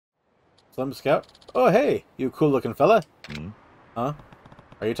Slim Scout? Oh, hey, you cool-looking fella. Huh?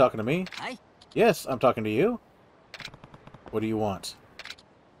 Are you talking to me? Hi. Yes, I'm talking to you. What do you want?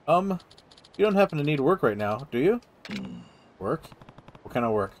 You don't happen to need work right now, do you? Work? What kind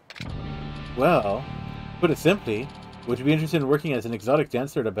of work? Well, put it simply, would you be interested in working as an exotic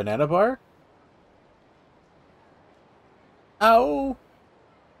dancer at a banana bar? Ow!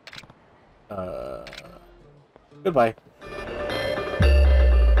 Goodbye.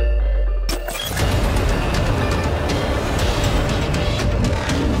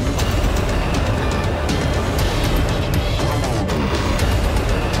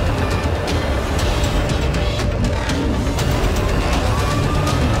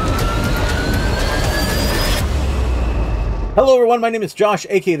 Hello everyone, my name is Josh,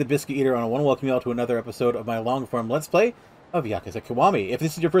 aka the Biscuit Eater, and I want to welcome you all to another episode of my long-form Let's Play of Yakuza Kiwami. If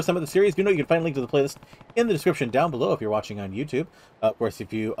this is your first time of the series, you know you can find a link to the playlist in the description down below if you're watching on YouTube. Of course,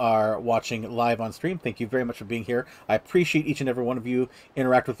 if you are watching live on stream, thank you very much for being here. I appreciate each and every one of you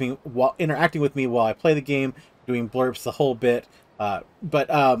interacting with me while I play the game, doing blurbs the whole bit.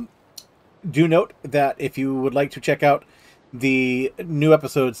 Do note that if you would like to check out the new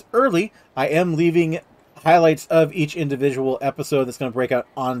episodes early, I am leaving highlights of each individual episode that's going to break out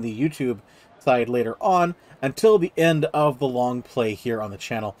on the YouTube side later on until the end of the long play here on the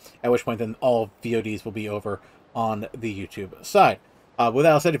channel, at which point then all VODs will be over on the YouTube side. With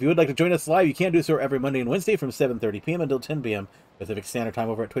that said, if you would like to join us live, you can do so every Monday and Wednesday from 7:30 p.m. until 10 p.m. Pacific Standard Time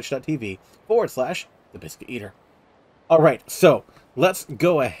over at twitch.tv/The Biscuit Eater. Alright, so let's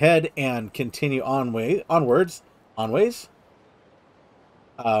go ahead and continue onwards.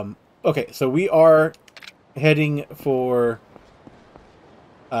 Okay, so we are heading for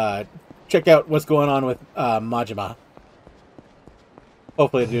check out what's going on with Majima.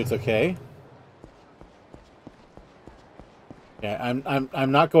 Hopefully the dude's okay. Yeah,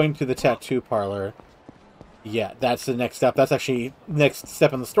 I'm not going to the tattoo parlor yet. That's the next step. That's actually next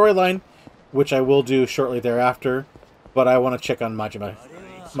step in the storyline, which I will do shortly thereafter. But I want to check on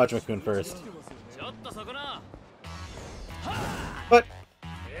Majima-kun first. But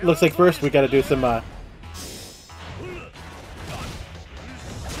looks like first we got to do some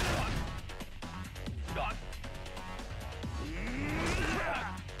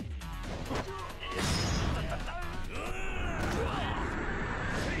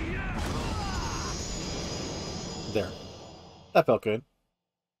there. That felt good.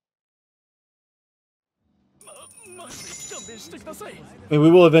 I mean, we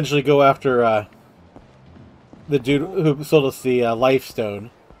will eventually go after the dude who sold us the life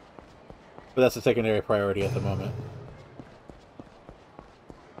stone, but that's a secondary priority at the moment.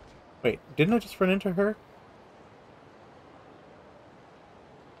 Wait, didn't I just run into her?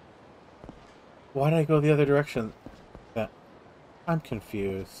 Why did I go the other direction? I'm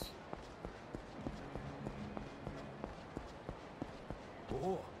confused.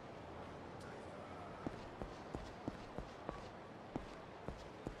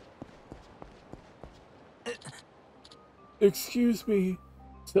 Excuse me,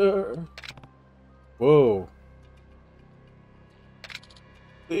 sir. Whoa.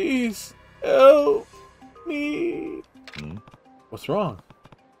 Please help me. What's wrong?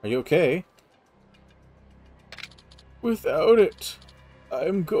 Are you okay? Without it,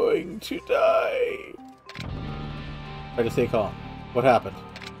 I'm going to die. Try to stay calm. What happened?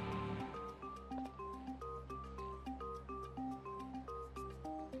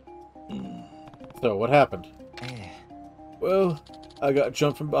 So, what happened? Well, I got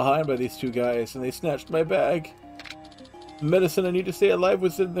jumped from behind by these two guys, and they snatched my bag. The medicine I need to stay alive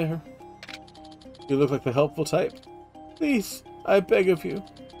was in there. You look like the helpful type. Please, I beg of you.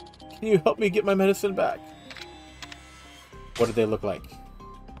 Can you help me get my medicine back? What did they look like?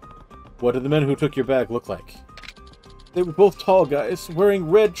 What did the men who took your bag look like? They were both tall guys, wearing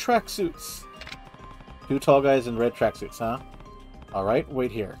red tracksuits. Two tall guys in red tracksuits, huh? Alright,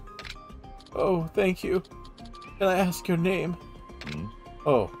 wait here. Oh, thank you. Can I ask your name?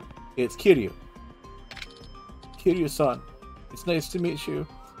 Oh, it's Kiryu. Kiryu-san. It's nice to meet you.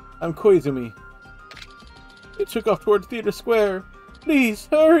 I'm Koizumi. They took off toward Theater Square. Please,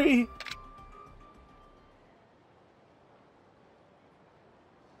 hurry!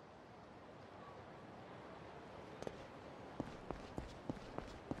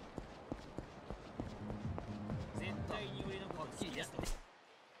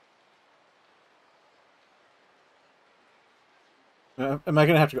 Am I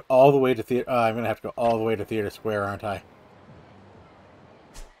going to have to go all the way to theater? I'm going to have to go all the way to Theater Square, aren't I?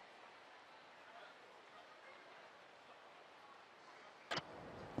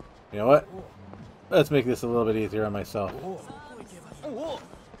 You know what? Let's make this a little bit easier on myself.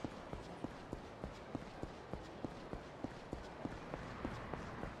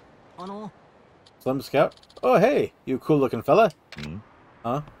 Slim Scout? Oh, hey, you cool-looking fella.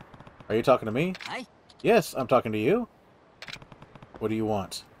 Huh? Are you talking to me? Yes, I'm talking to you. What do you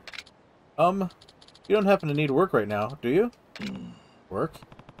want? You don't happen to need work right now, do you? Work?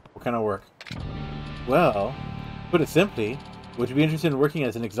 What kind of work? Well, put it simply, would you be interested in working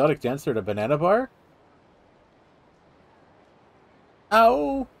as an exotic dancer at a banana bar?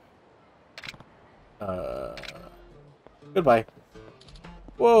 Ow! Goodbye.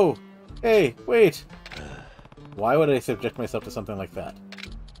 Whoa! Hey, wait! Why would I subject myself to something like that?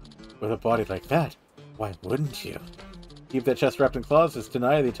 With a body like that, why wouldn't you? Keep that chest wrapped in claws is to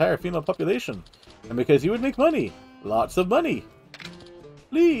deny the entire female population. And because you would make money. Lots of money.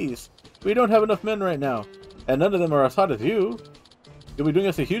 Please! We don't have enough men right now. And none of them are as hot as you. You'll be doing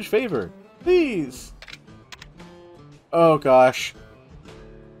us a huge favor. Please! Oh gosh.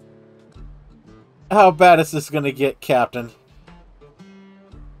 How bad is this gonna get, Captain?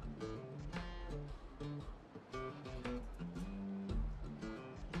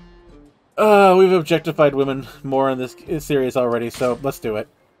 We've objectified women more in this series already, so let's do it.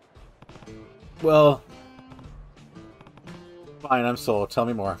 Well, fine, I'm sold. Tell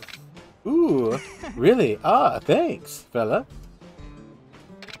me more. Ooh, really? Ah, thanks, fella.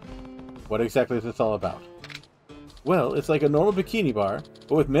 What exactly is this all about? Well, it's like a normal bikini bar,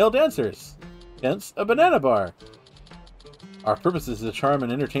 but with male dancers. Hence, a banana bar. Our purpose is to charm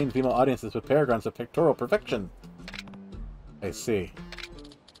and entertain female audiences with paragons of pictorial perfection. I see.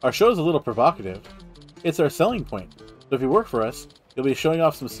 Our show is a little provocative. It's our selling point. So if you work for us, you'll be showing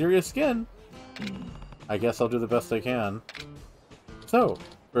off some serious skin. I guess I'll do the best I can. So,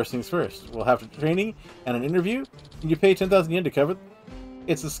 first things first. We'll have training and an interview. Can you pay 10,000 yen to cover?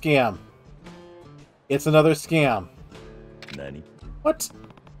 It's a scam. It's another scam. Nani? What?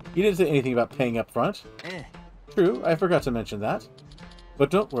 You didn't say anything about paying up front. True, I forgot to mention that.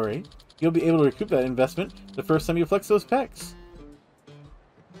 But don't worry. You'll be able to recoup that investment the first time you flex those pecs.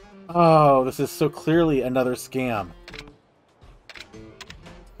 Oh, this is so clearly another scam.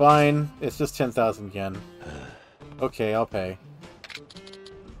 Fine, it's just 10,000 yen. Okay, I'll pay.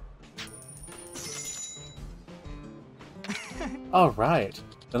 Alright,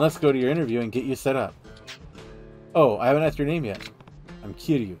 then let's go to your interview and get you set up. Oh, I haven't asked your name yet. I'm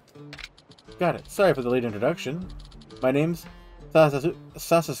Kiryu. Got it. Sorry for the late introduction. My name's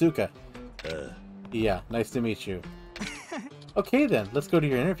Sasasuka. Yeah, nice to meet you. Okay then, let's go to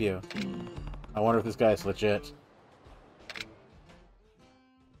your interview. I wonder if this guy's legit.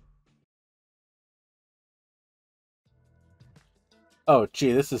 Oh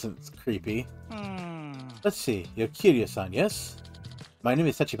gee, this isn't creepy. Let's see, you're Kiryu-san, yes? My name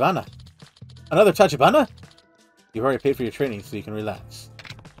is Tachibana. Another Tachibana? You've already paid for your training, so you can relax.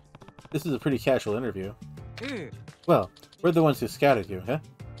 This is a pretty casual interview. Well, we're the ones who scouted you, huh?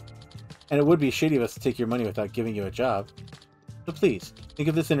 And it would be shady of us to take your money without giving you a job. So please, think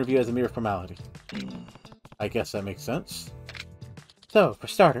of this interview as a mere formality. I guess that makes sense. So, for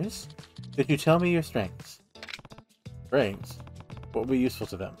starters, could you tell me your strengths? Strengths? What will be useful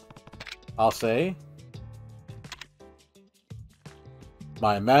to them? I'll say...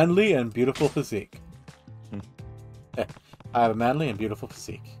 my manly and beautiful physique. I have a manly and beautiful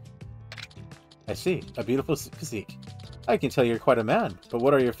physique. I see, a beautiful physique. I can tell you're quite a man, but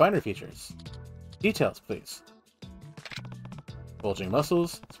what are your finer features? Details, please. Bulging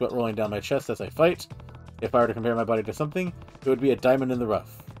muscles, sweat rolling down my chest as I fight. If I were to compare my body to something, it would be a diamond in the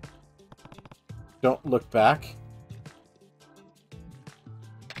rough. Don't look back.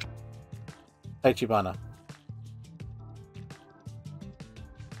 Tachibana.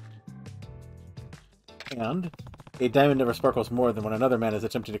 And a diamond never sparkles more than when another man is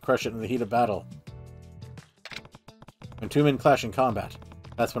attempting to crush it in the heat of battle. When two men clash in combat,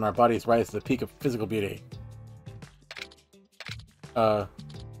 that's when our bodies rise to the peak of physical beauty. Oh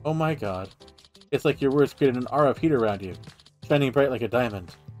my god. It's like your words created an aura of heat around you, shining bright like a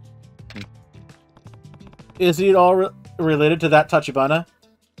diamond. Is it all related to that, Tachibana?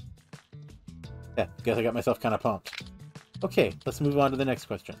 Yeah, guess I got myself kind of pumped. Okay, let's move on to the next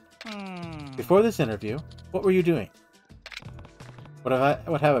question. Before this interview, what were you doing? What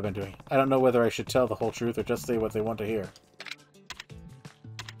have I been doing? I don't know whether I should tell the whole truth or just say what they want to hear.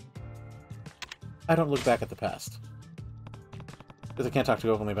 I don't look back at the past. Because I can't talk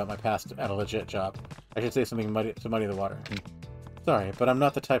too openly about my past at a legit job. I should say something to muddy the water. Sorry, but I'm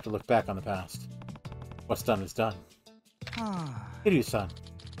not the type to look back on the past. What's done is done. Kiryu-san,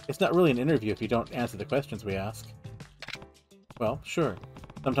 it's not really an interview if you don't answer the questions we ask. Well, sure.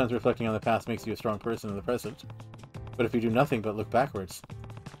 Sometimes reflecting on the past makes you a strong person in the present. But if you do nothing but look backwards,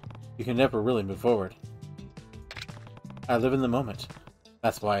 you can never really move forward. I live in the moment.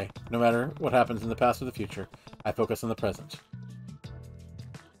 That's why, no matter what happens in the past or the future, I focus on the present.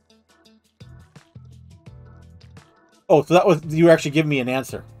 Oh, so that was... You actually give me an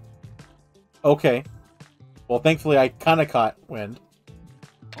answer. Okay. Well, thankfully I kind of caught wind.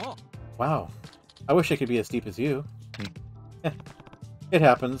 Oh. Wow. I wish I could be as deep as you. It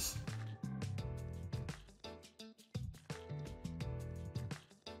happens.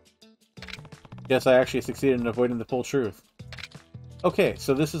 Guess I actually succeeded in avoiding the full truth. Okay,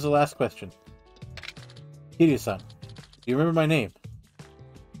 so this is the last question. Kiryu-san, do you remember my name?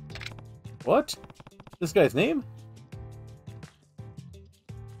 What? This guy's name?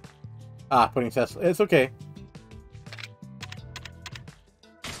 Ah, putting test. It's okay.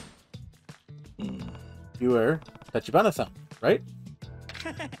 You were Tachibana-san, right?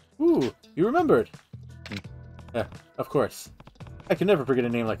 Ooh, you remembered. Yeah, of course. I can never forget a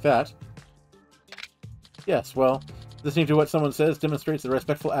name like that. Yes, well, listening to what someone says demonstrates a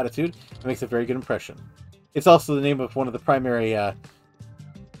respectful attitude and makes a very good impression. It's also the name of one of the primary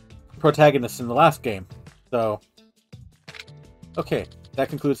protagonists in the last game. So, okay, that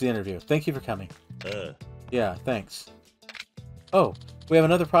concludes the interview. Thank you for coming. Yeah, thanks. Oh, we have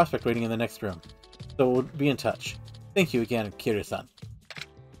another prospect waiting in the next room. So we'll be in touch. Thank you again, Kiryu-san.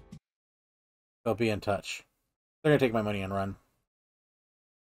 They'll be in touch. They're gonna take my money and run.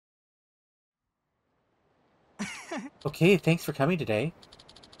 Okay, thanks for coming today.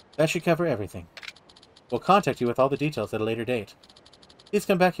 That should cover everything. We'll contact you with all the details at a later date. Please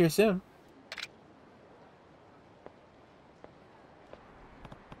come back here soon.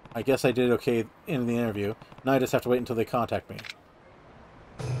 I guess I did okay in the interview. Now I just have to wait until they contact me.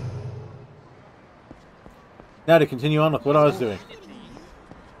 Now to continue on with what I was doing.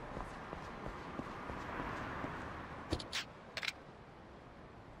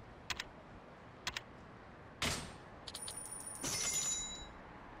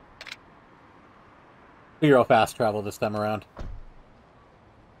 Hero fast travel this time around.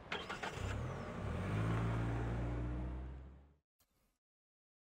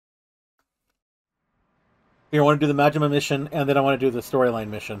 Here, I want to do the Majima mission, and then I want to do the storyline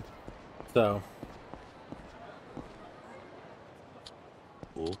mission. So.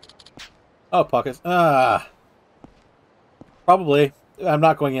 Oh, pockets. Ah. Probably. I'm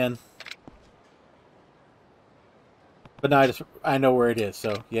not going in. But now I know where it is,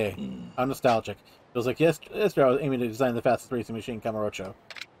 so yay. I'm nostalgic. It was like, yesterday I was aiming to design the fastest racing machine, Kamurocho.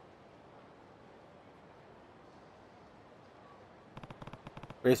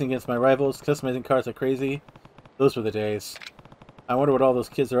 Racing against my rivals, customizing cars like crazy. Those were the days. I wonder what all those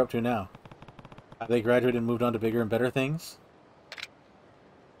kids are up to now. Have they graduated and moved on to bigger and better things?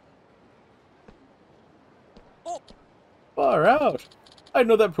 Oh. Far out! I'd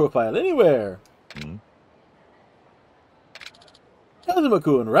know that profile anywhere!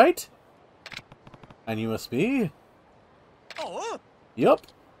 Kazuma-kun, right? And you must be? Oh. Yup,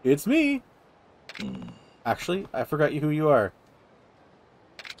 it's me. Actually, I forgot who you are.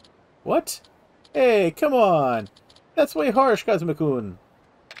 What? Hey, come on! That's way harsh, Kazuma-kun.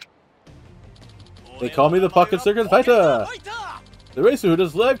 They call me the Pocket Circuit Fighter! The racer who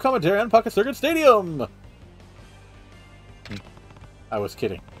does live commentary on Pocket Circuit Stadium! I was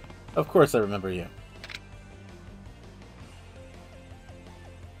kidding. Of course I remember you.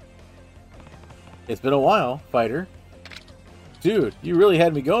 It's been a while, fighter. Dude, you really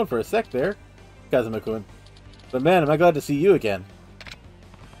had me going for a sec there, Kazuma-kun. But man, am I glad to see you again.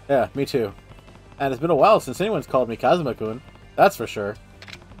 Yeah, me too. And it's been a while since anyone's called me Kazuma-kun. That's for sure.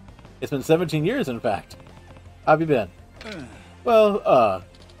 It's been 17 years, in fact. How have you been? Well,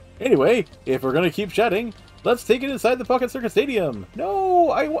 anyway, if we're gonna keep chatting, let's take it inside the Pocket Circuit Stadium.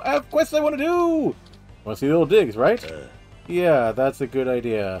 No, I have quests I want to do. Want to see the old digs, right? Yeah, that's a good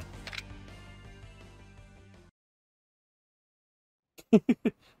idea.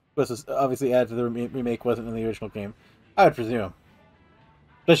 Was obviously added to the remake, wasn't in the original game. I would presume.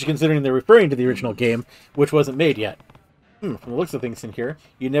 Especially considering they're referring to the original game, which wasn't made yet. From the looks of things in here,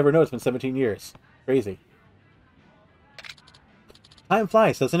 you never know it's been 17 years. Crazy. Time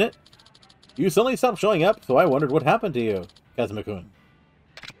flies, doesn't it? You suddenly stopped showing up, so I wondered what happened to you, Kazuma-kun.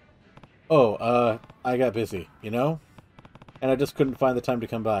 Oh, I got busy, you know? And I just couldn't find the time to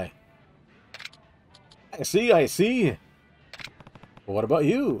come by. I see. But what about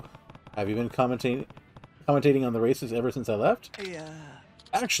you? Have you been commentating on the races ever since I left? Yeah.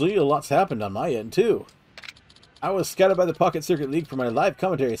 Actually, a lot's happened on my end, too. I was scouted by the Pocket Circuit League for my live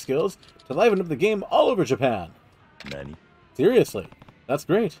commentary skills to liven up the game all over Japan. Nani? Seriously, that's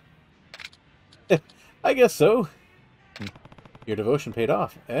great. I guess so. Your devotion paid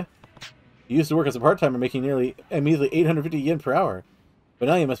off, eh? You used to work as a part-timer making nearly a measly 850 yen per hour. But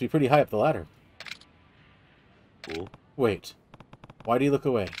now you must be pretty high up the ladder. Cool. Wait. Why do you look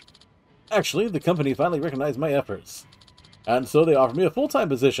away? Actually, the company finally recognized my efforts. And so they offered me a full-time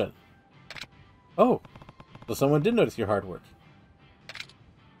position. Oh. So someone did notice your hard work.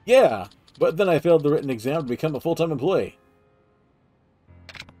 Yeah, but then I failed the written exam to become a full-time employee.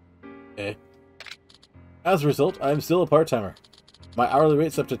 As a result, I am still a part-timer. My hourly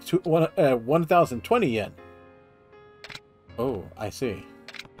rate's up to 1,020 yen. Oh, I see.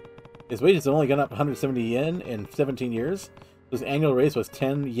 His wages have only gone up 170 yen in 17 years. His annual raise was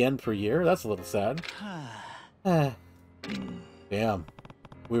 10 yen per year. That's a little sad. Damn.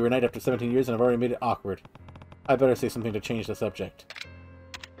 We were night after 17 years and I've already made it awkward. I better say something to change the subject.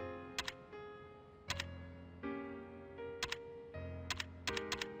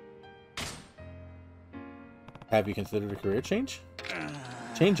 Have you considered a career change?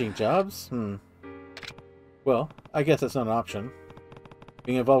 Changing jobs? Well, I guess that's not an option.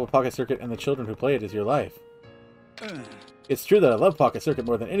 Being involved with Pocket Circuit and the children who play it is your life. It's true that I love Pocket Circuit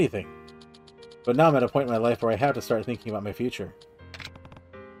more than anything. But now I'm at a point in my life where I have to start thinking about my future.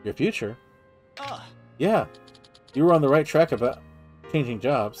 Your future? Yeah. You were on the right track about changing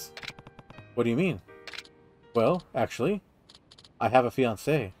jobs. What do you mean? Well, actually, I have a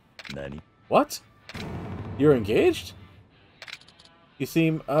fiancé. Nani? What? You're engaged? You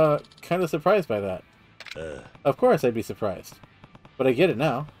seem, kind of surprised by that. Of course I'd be surprised. But I get it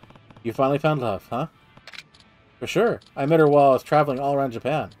now. You finally found love, huh? For sure. I met her while I was traveling all around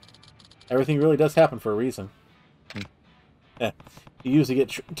Japan. Everything really does happen for a reason. You usually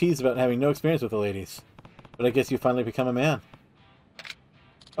get teased about having no experience with the ladies. But I guess you finally become a man.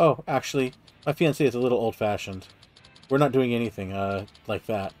 Oh, actually, my fiancé is a little old-fashioned. We're not doing anything, like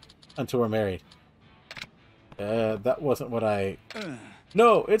that. Until we're married. That wasn't what I...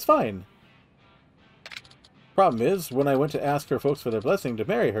 No, it's fine. Problem is, when I went to ask her folks for their blessing to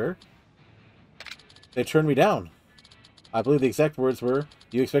marry her, they turned me down. I believe the exact words were,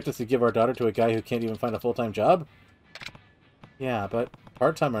 "You expect us to give our daughter to a guy who can't even find a full-time job?" Yeah, but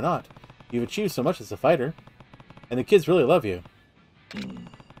part-time or not, you've achieved so much as a fighter. And the kids really love you.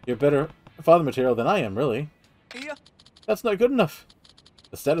 You're better father material than I am, really. Yeah. That's not good enough.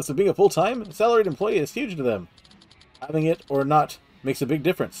 The status of being a full-time, salaried employee is huge to them. Having it or not makes a big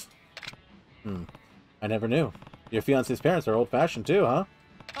difference. I never knew. Your fiancé's parents are old-fashioned too, huh?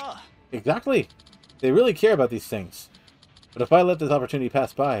 Exactly. They really care about these things. But if I let this opportunity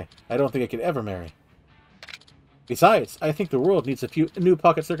pass by, I don't think I could ever marry. Besides, I think the world needs a new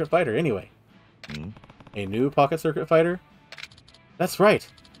Pocket Circuit fighter anyway. A new Pocket Circuit fighter? That's right.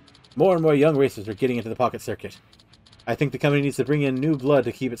 More and more young racers are getting into the Pocket Circuit. I think the company needs to bring in new blood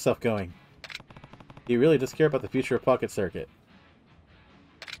to keep itself going. He really does care about the future of Pocket Circuit.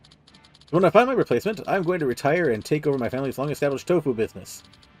 When I find my replacement, I'm going to retire and take over my family's long-established tofu business.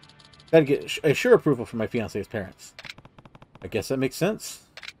 Gotta get a sure approval from my fiancé's parents. I guess that makes sense.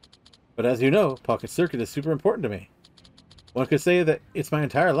 But as you know, Pocket Circuit is super important to me. One could say that it's my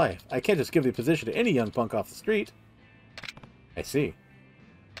entire life. I can't just give the position to any young punk off the street. I see.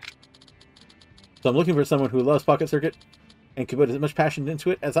 So I'm looking for someone who loves Pocket Circuit and can put as much passion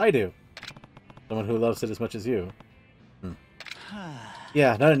into it as I do. Someone who loves it as much as you.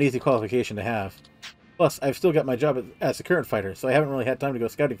 Yeah, not an easy qualification to have. Plus, I've still got my job as a current fighter, so I haven't really had time to go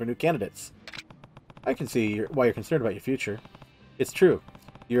scouting for new candidates. I can see why you're concerned about your future. It's true.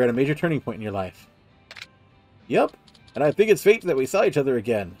 You're at a major turning point in your life. Yep, and I think it's fate that we saw each other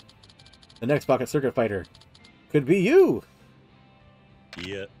again. The next Pocket Circuit fighter could be you!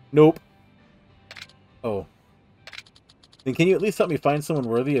 Yeah. Nope. Oh. Then can you at least help me find someone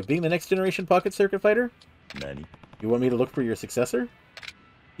worthy of being the next generation Pocket Circuit fighter? Nani? You want me to look for your successor?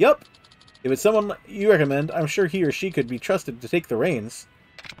 Yep. If it's someone you recommend, I'm sure he or she could be trusted to take the reins.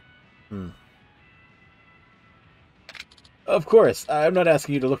 Of course, I'm not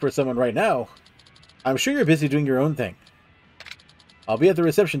asking you to look for someone right now. I'm sure you're busy doing your own thing. I'll be at the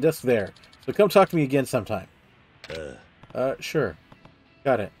reception desk there, so come talk to me again sometime. Sure.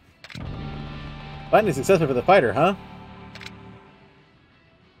 Got it. Finding a successor for the fighter, huh?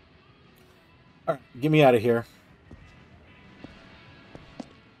 Alright, get me out of here.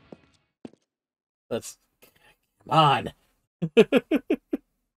 Let's... Come on!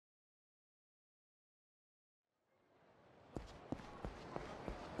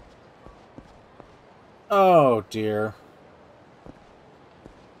 Oh, dear.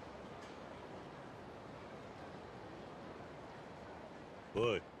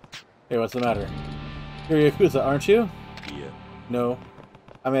 What? Hey, what's the matter? You're Yakuza, aren't you? Yeah. No.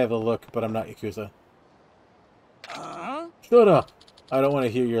 I may have a look, but I'm not Yakuza. Shut up! I don't want to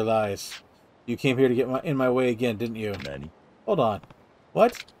hear your lies. You came here to get in my way again, didn't you? Nani? Hold on.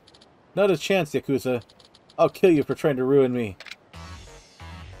 What? Not a chance, Yakuza. I'll kill you for trying to ruin me.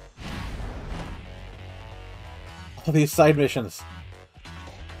 All these side missions.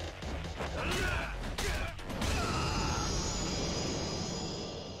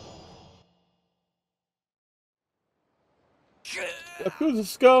 Yakuza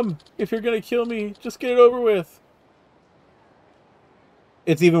scum! If you're gonna kill me, just get it over with.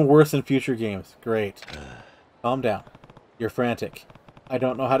 It's even worse in future games. Great. Calm down. You're frantic. I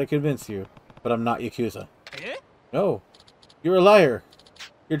don't know how to convince you, but I'm not Yakuza. No. You're a liar.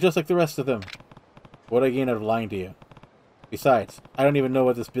 You're just like the rest of them. What I gain out of lying to you? Besides, I don't even know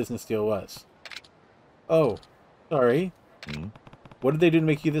what this business deal was. Oh. Sorry. What did they do to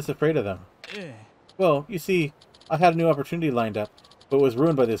make you this afraid of them? Well, you see, I had a new opportunity lined up, but was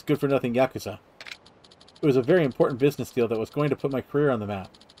ruined by this good-for-nothing Yakuza. It was a very important business deal that was going to put my career on the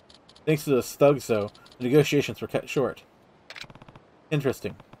map. Thanks to those thugs, though, the negotiations were cut short.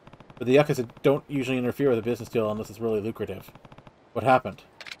 Interesting. But the Yakuza don't usually interfere with a business deal unless it's really lucrative. What happened?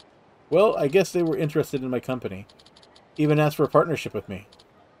 Well, I guess they were interested in my company. Even asked for a partnership with me.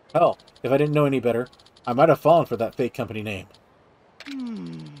 Hell, if I didn't know any better, I might have fallen for that fake company name.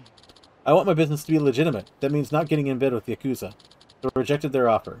 I want my business to be legitimate. That means not getting in bed with Yakuza. So I rejected their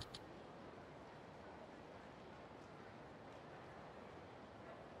offer.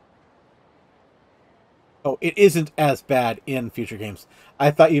 Oh, it isn't as bad in future games.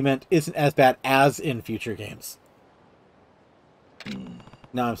 I thought you meant isn't as bad as in future games.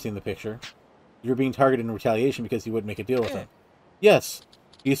 Now I'm seeing the picture. You're being targeted in retaliation because you wouldn't make a deal with them. Yes.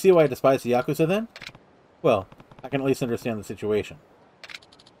 Do you see why I despise the Yakuza then? Well, I can at least understand the situation.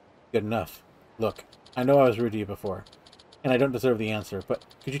 Good enough. Look, I know I was rude to you before, and I don't deserve the answer, but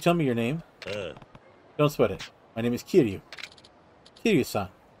could you tell me your name? Don't sweat it. My name is Kiryu. Kiryu-san.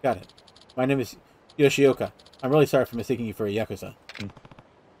 Got it. My name is Yoshioka. I'm really sorry for mistaking you for a Yakuza.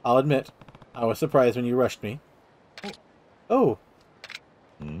 I'll admit, I was surprised when you rushed me. Oh.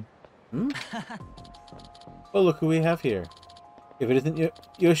 Well, look who we have here. If it isn't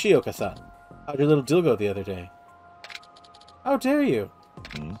Yoshioka-san. How'd your little deal go the other day? How dare you?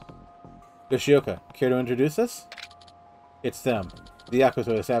 Yoshioka, care to introduce us? It's them. The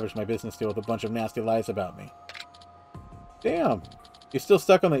Yakuza established my business deal with a bunch of nasty lies about me. Damn. You still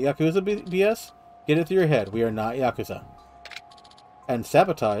stuck on that Yakuza BS? Get it through your head. We are not Yakuza. And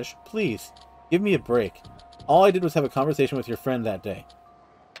sabotage? Please. Give me a break. All I did was have a conversation with your friend that day.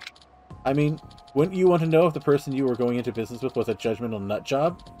 I mean, wouldn't you want to know if the person you were going into business with was a judgmental nut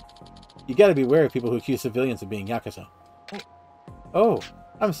job? You gotta be wary of people who accuse civilians of being Yakuza. Oh,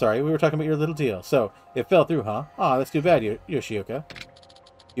 I'm sorry. We were talking about your little deal. So, it fell through, huh? Aw, that's too bad, Yoshioka.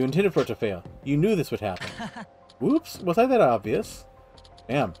 You intended for it to fail. You knew this would happen. Whoops, was I that obvious?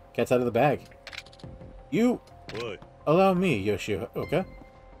 Damn, cat's out of the bag. You... What? Allow me, Yoshioka.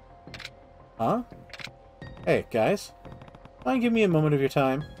 Huh? Hey, guys. Mind give me a moment of your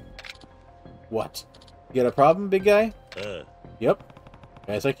time? What? You got a problem, big guy? Yep.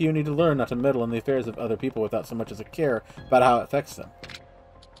 Guys like you need to learn not to meddle in the affairs of other people without so much as a care about how it affects them.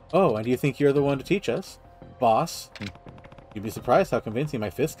 Oh, and do you think you're the one to teach us? Boss? You'd be surprised how convincing my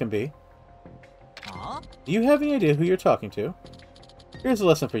fist can be. Do you have any idea who you're talking to? Here's a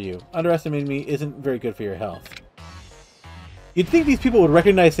lesson for you. Underestimating me isn't very good for your health. You'd think these people would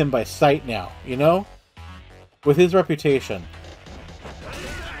recognize him by sight now, you know? With his reputation.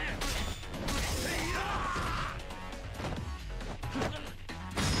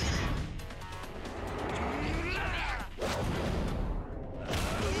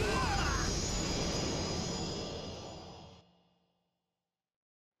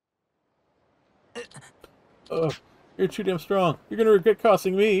 Ugh, you're too damn strong. You're gonna regret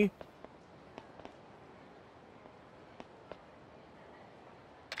costing me.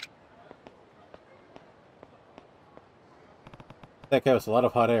 That guy was a lot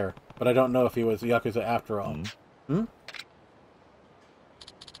of hot air, but I don't know if he was Yakuza after all. You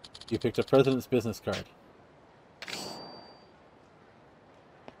picked a president's business card.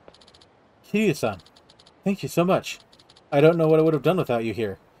 Kiryu-san, thank you so much. I don't know what I would have done without you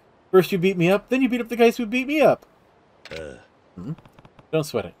here. First you beat me up, then you beat up the guys who beat me up. Don't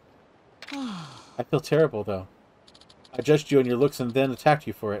sweat it. I feel terrible, though. I judged you on your looks and then attacked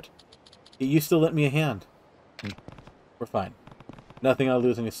you for it. Yet you still lent me a hand. We're fine. Nothing I'll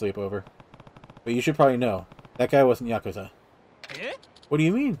lose any sleep over. But you should probably know, that guy wasn't Yakuza. What do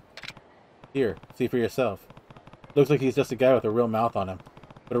you mean? Here, see for yourself. Looks like he's just a guy with a real mouth on him,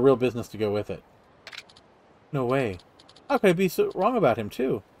 but a real business to go with it. No way. How could I be so wrong about him,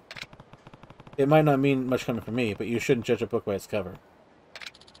 too? It might not mean much coming from me, but you shouldn't judge a book by its cover.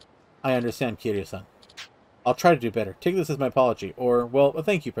 I understand, Kiryu-san. I'll try to do better. Take this as my apology, or, well, a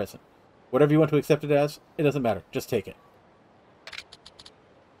thank you present. Whatever you want to accept it as, it doesn't matter. Just take it.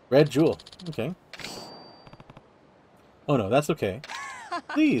 Red jewel. Okay. Oh no, that's okay.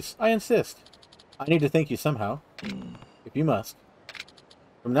 Please, I insist. I need to thank you somehow. If you must.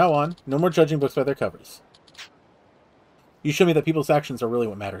 From now on, no more judging books by their covers. You show me that people's actions are really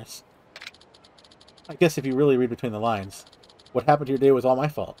what matters. I guess if you really read between the lines, what happened to your day was all my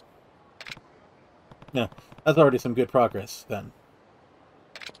fault. Yeah, that's already some good progress, then.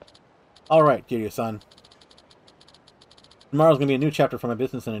 Alright, Kiryu-san. Tomorrow's gonna be a new chapter for my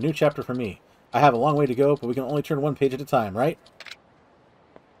business and a new chapter for me. I have a long way to go, but we can only turn one page at a time, right?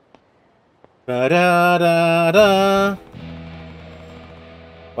 Da-da-da-da!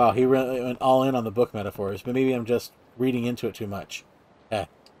 Wow, he really went all in on the book metaphors, but maybe I'm just reading into it too much. Eh.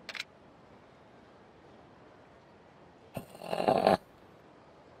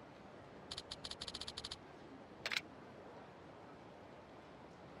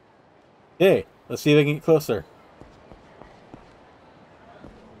 Hey, let's see if I can get closer.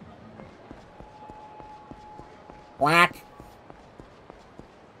 Whack!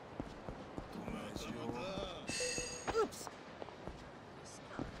 Oops.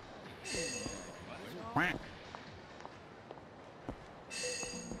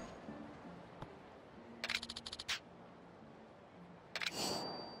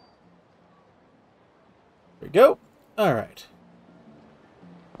 There we go. Alright.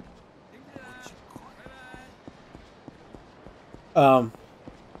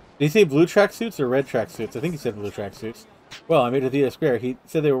 Did he say blue tracksuits or red tracksuits? I think he said blue tracksuits. Well, I made it the square. He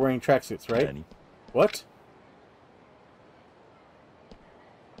said they were wearing tracksuits, right? Nanny. What?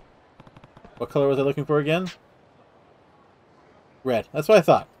 What color was I looking for again? Red. That's what I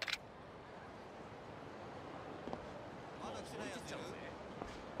thought.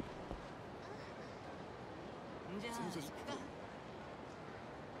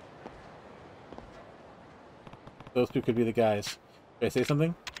 Those two could be the guys. Did I say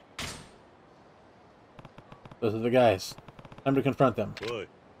something? Those are the guys. Time to confront them. What?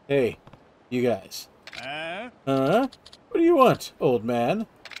 Hey, you guys. Huh? Huh? What do you want, old man?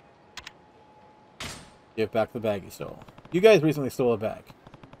 Give back the bag you stole. You guys recently stole a bag.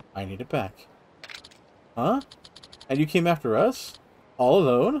 I need it back. Huh? And you came after us? All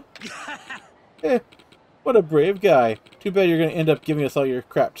alone? Eh, what a brave guy. Too bad you're going to end up giving us all your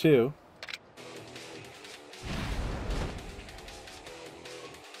crap, too.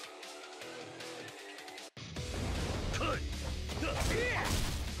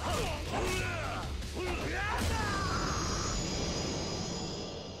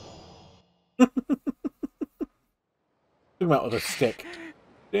 Took him out with a stick.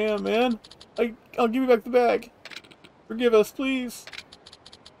 Damn, man. I'll give you back the bag. Forgive us, please.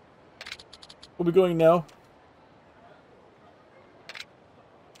 We'll be going now.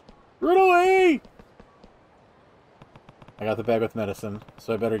 Run away! I got the bag with medicine,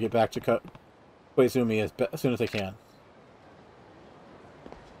 so I better get back to Koizumi as soon as I can.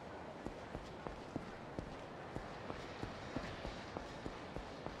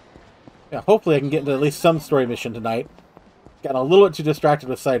 Yeah, hopefully I can get into at least some story mission tonight. Got a little bit too distracted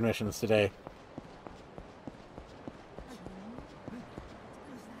with side missions today.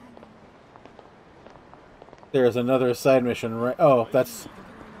 There's another side mission right... Oh, that's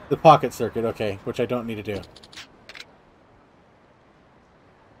the pocket circuit, okay, which I don't need to do.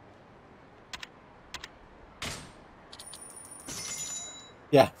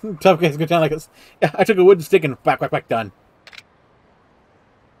 Yeah, tough guys go down like this. Yeah, I took a wooden stick and whack, whack, whack, done.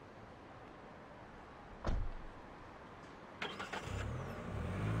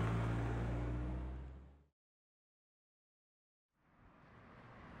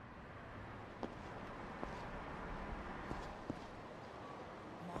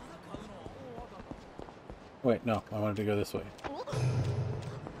 Wait, no, I wanted to go this way.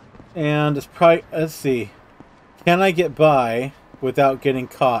 And it's probably... Let's see. Can I get by without getting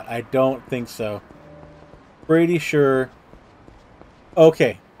caught? I don't think so. Pretty sure.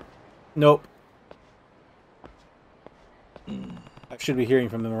 Okay. Nope. I should be hearing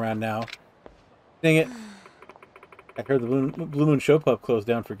from them around now. Dang it. I heard the Blue Moon Show Pub closed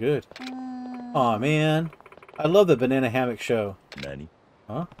down for good. Aw, man. I love the Banana Hammock show. Nanny.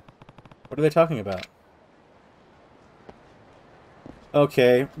 Huh? What are they talking about?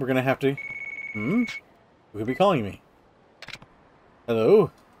 Okay, we're gonna have to... Who could be calling me?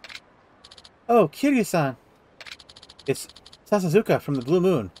 Hello? Oh, Kiryu-san. It's Sasazuka from the Blue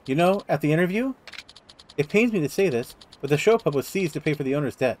Moon. You know, at the interview? It pains me to say this, but the show pub was seized to pay for the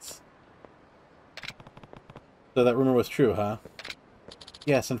owner's debts. So that rumor was true, huh?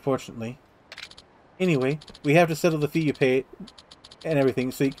 Yes, unfortunately. Anyway, we have to settle the fee you pay and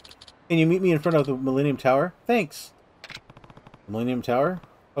everything, so can you meet me in front of the Millennium Tower? Thanks! Millennium Tower?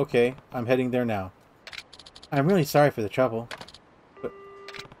 Okay, I'm heading there now. I'm really sorry for the trouble. But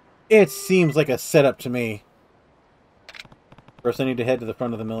it seems like a setup to me. First I need to head to the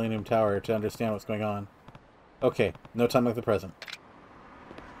front of the Millennium Tower to understand what's going on. Okay, no time like the present.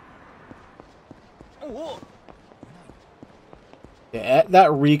 Yeah,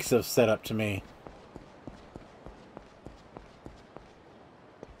 that reeks of setup to me.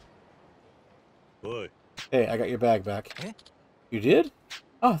 Boy. Hey, I got your bag back. You did?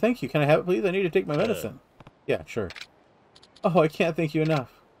 Oh, thank you. Can I have it, please? I need to take my medicine. Yeah, sure. Oh, I can't thank you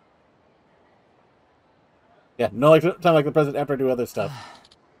enough. Yeah, no time like the present after I do other stuff.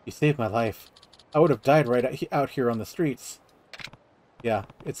 You saved my life. I would have died right out here on the streets. Yeah,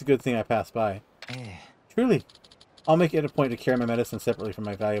 it's a good thing I passed by. Truly. I'll make it a point to carry my medicine separately from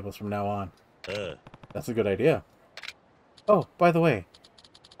my valuables from now on. That's a good idea. Oh, by the way,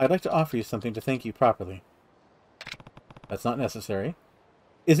 I'd like to offer you something to thank you properly. That's not necessary.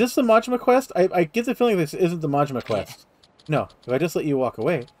 Is this the Majima quest? I get the feeling this isn't the Majima quest. No, if I just let you walk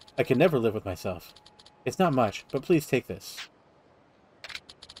away, I can never live with myself. It's not much, but please take this.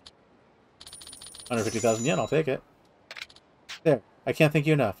 150,000 yen, I'll take it. There, I can't thank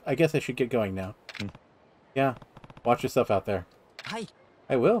you enough. I guess I should get going now. Yeah, watch yourself out there. Hi.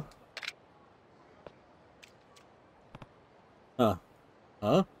 I will. Huh.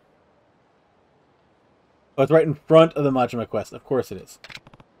 Huh? Oh, it's right in front of the Majima quest. Of course it is.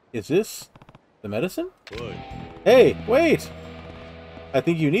 Is this the medicine? Boy. Hey, wait! I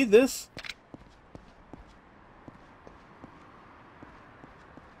think you need this.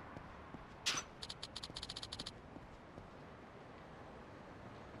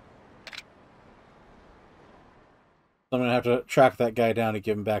 I'm gonna have to track that guy down to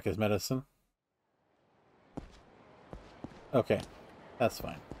give him back his medicine. Okay, that's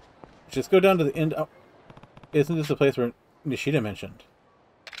fine. Just go down to the end. Oh, isn't this the place where Nishida mentioned?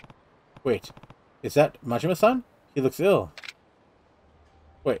 Wait, is that Majima-san? He looks ill.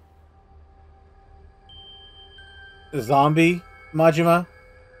 Wait. Zombie Majima?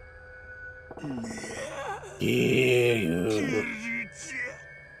 Kiryu.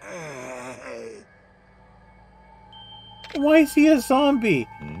 Why is he a zombie?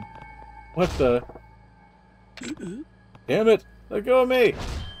 What the? Damn it! Let go of me!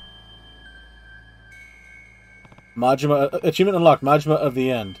 Majima achievement unlocked. Majima of the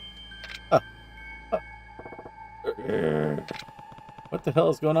end. What the hell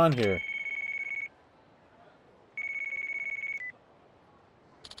is going on here?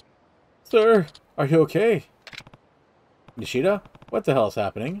 Sir, are you okay? Nishida, what the hell is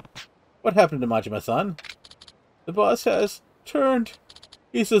happening? What happened to Majima-san? The boss has turned.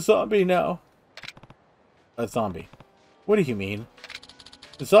 He's a zombie now. A zombie? What do you mean?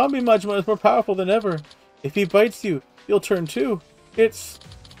 The zombie Majima is more powerful than ever. If he bites you, you'll turn too. It's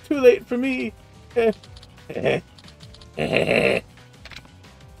too late for me.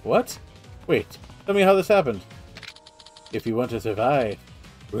 What? Wait, tell me how this happened. If you want to survive,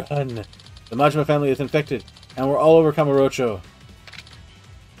 run. The Majima family is infected, and we're all over Kamurocho.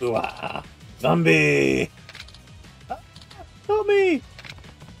 Ooh-ah. Zombie! Help me!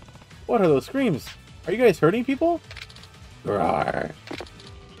 What are those screams? Are you guys hurting people? Roar.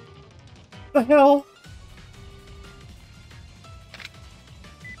 The hell?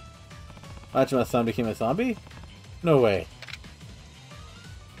 Majima-san became a zombie? No way.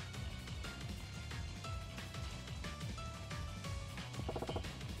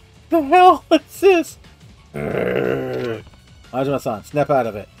 The hell? What's this? Majima-san, snap out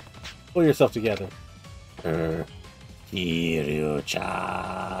of it. Pull yourself together.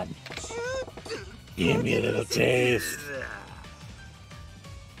 Kiryu-chan. Give me a little taste.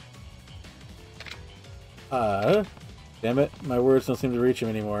 Damn it. My words don't seem to reach him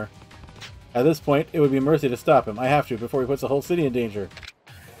anymore. At this point, it would be mercy to stop him. I have to, before he puts the whole city in danger.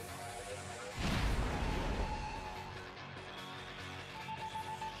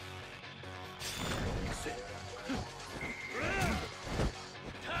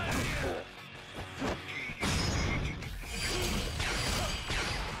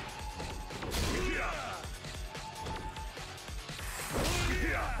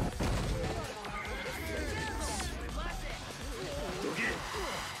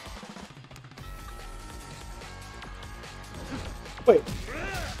 Wait.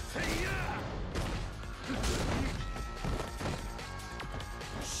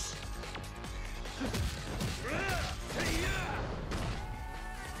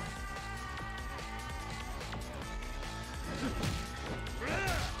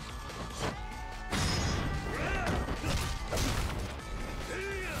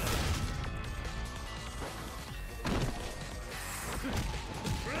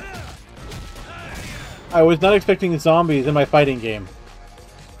 I was not expecting zombies in my fighting game.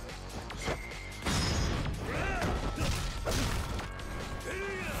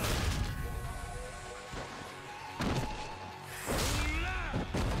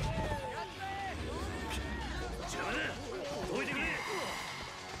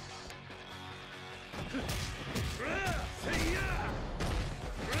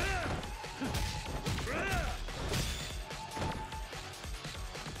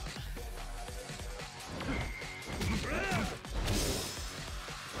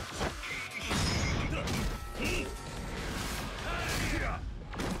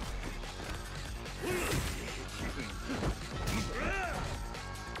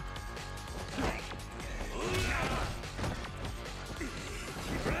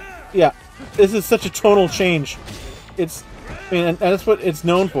 Yeah, this is such a tonal change. It's, I mean, and that's what it's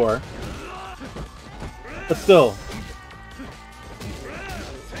known for. But still.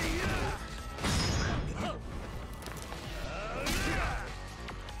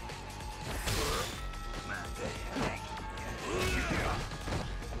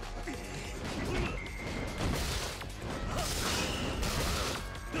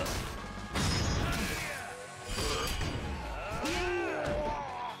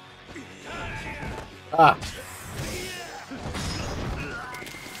 Ah.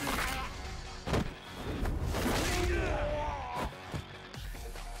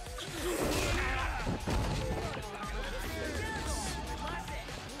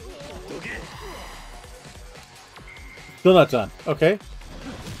 Still not done. Okay.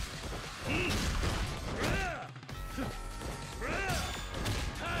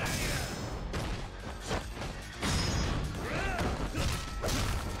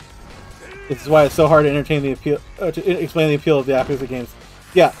 This is why it's so hard to entertain the appeal, to explain the appeal of the Yakuza games.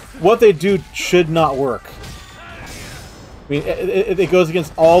 Yeah, what they do should not work. I mean, it goes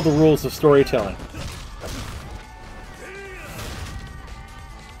against all the rules of storytelling.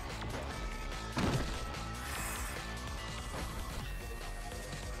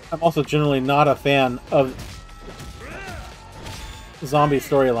 I'm also generally not a fan of zombie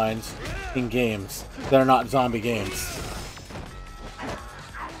storylines in games that are not zombie games.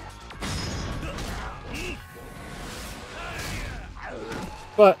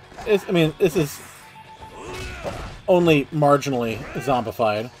 But, I mean, this is only marginally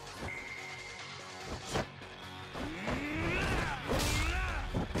zombified.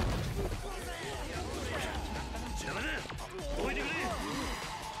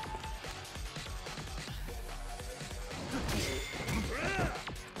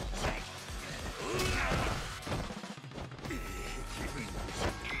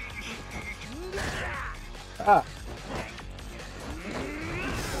 Ah.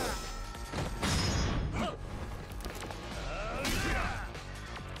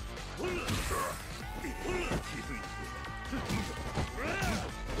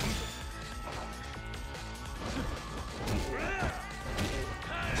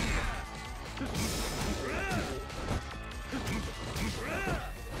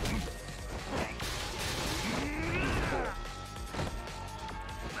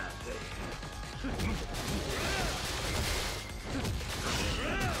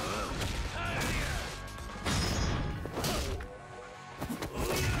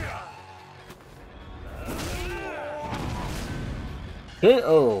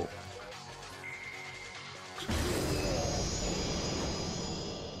 KO.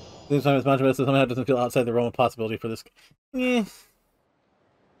 This time it's much better, so somehow it doesn't feel outside the realm of possibility for this.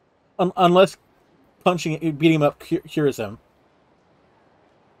 Unless punching, beating him up cures him.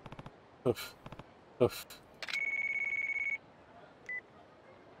 Oof. Oof.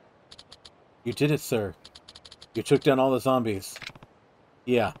 You did it, sir. You took down all the zombies.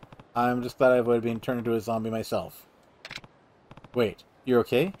 Yeah, I'm just glad I avoided being turned into a zombie myself. Wait, you're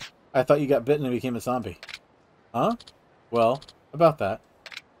okay? I thought you got bitten and became a zombie. Huh? Well, about that.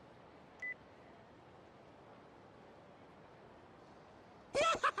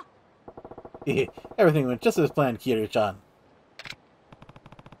 Everything went just as planned, Kiryu-chan.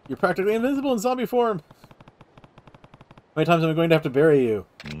 You're practically invincible in zombie form. How many times am I going to have to bury you?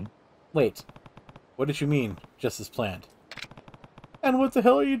 Wait, what did you mean, just as planned? And what the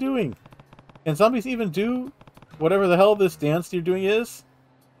hell are you doing? Can zombies even do whatever the hell this dance you're doing is?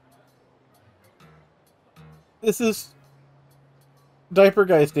 This is Diaper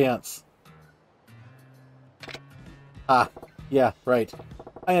Guy's dance. Ah, yeah, right.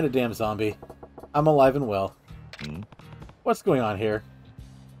 I ain't a damn zombie. I'm alive and well. What's going on here?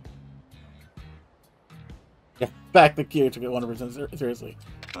 Yeah, back the Kiryu took it 100% seriously.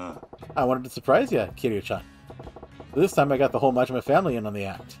 I wanted to surprise you, Kiryu-chan. This time I got the whole Majima family in on the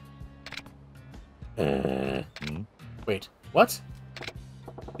act. Wait, what?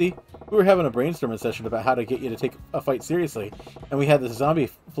 See, we were having a brainstorming session about how to get you to take a fight seriously, and we had this zombie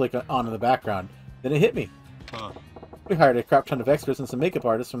flick on in the background. Then it hit me. Huh. We hired a crap ton of extras and some makeup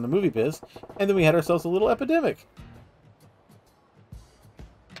artists from the movie biz, and then we had ourselves a little epidemic.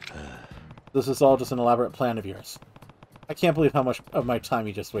 This is all just an elaborate plan of yours. I can't believe how much of my time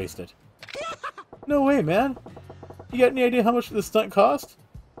you just wasted. No way, man. You got any idea how much this stunt cost?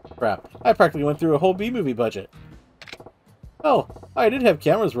 Crap, I practically went through a whole B-movie budget. Oh, I did have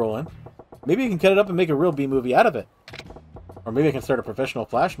cameras rolling. Maybe I can cut it up and make a real B-movie out of it. Or maybe I can start a professional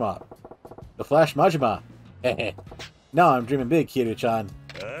flash mob. The Flash Majima. Now I'm dreaming big, Kiryu-chan.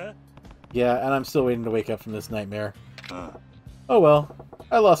 Yeah, and I'm still waiting to wake up from this nightmare. Oh well,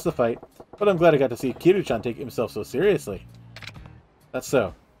 I lost the fight, but I'm glad I got to see Kiryu-chan take himself so seriously. That's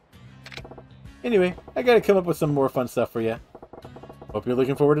so. Anyway, I gotta come up with some more fun stuff for you. Hope you're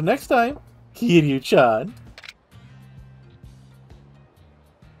looking forward to next time, Kiryu-chan.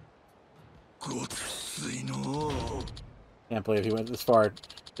 Can't believe he went this far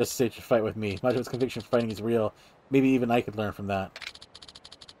just to stage a fight with me. Much of his conviction for fighting is real. Maybe even I could learn from that.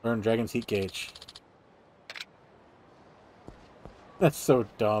 Learn Dragon's Heat Gauge. That's so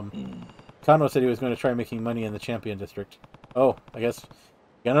dumb. Kano said he was going to try making money in the Champion District. Oh, I guess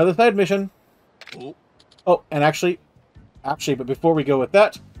got another side mission. Oh, and actually, but before we go with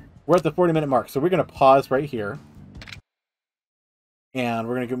that, we're at the 40-minute mark, so we're going to pause right here. And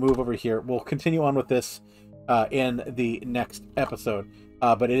we're going to move over here. We'll continue on with this in the next episode.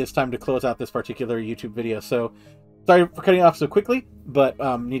 But it is time to close out this particular YouTube video. So, sorry for cutting off so quickly, but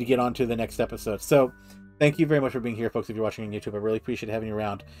need to get on to the next episode. So, thank you very much for being here, folks, if you're watching on YouTube. I really appreciate having you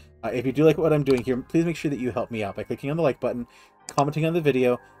around. If you do like what I'm doing here, please make sure that you help me out by clicking on the like button, commenting on the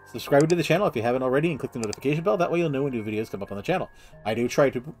video, subscribing to the channel if you haven't already, and click the notification bell. That way you'll know when new videos come up on the channel. I do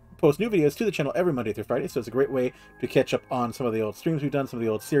try to post new videos to the channel every Monday through Friday, so it's a great way to catch up on some of the old streams we've done, some of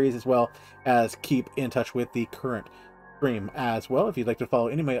the old series, as well as keep in touch with the current stream as well. If you'd like to follow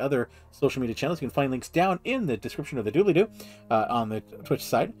any of my other social media channels, you can find links down in the description of the doobly-doo on the Twitch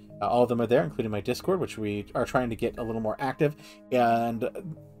side. All of them are there, including my Discord, which we are trying to get a little more active,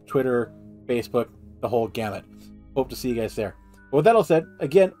 and Twitter, Facebook, the whole gamut. Hope to see you guys there. But with that all said,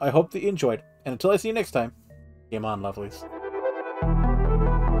 again, I hope that you enjoyed, and until I see you next time, game on, lovelies.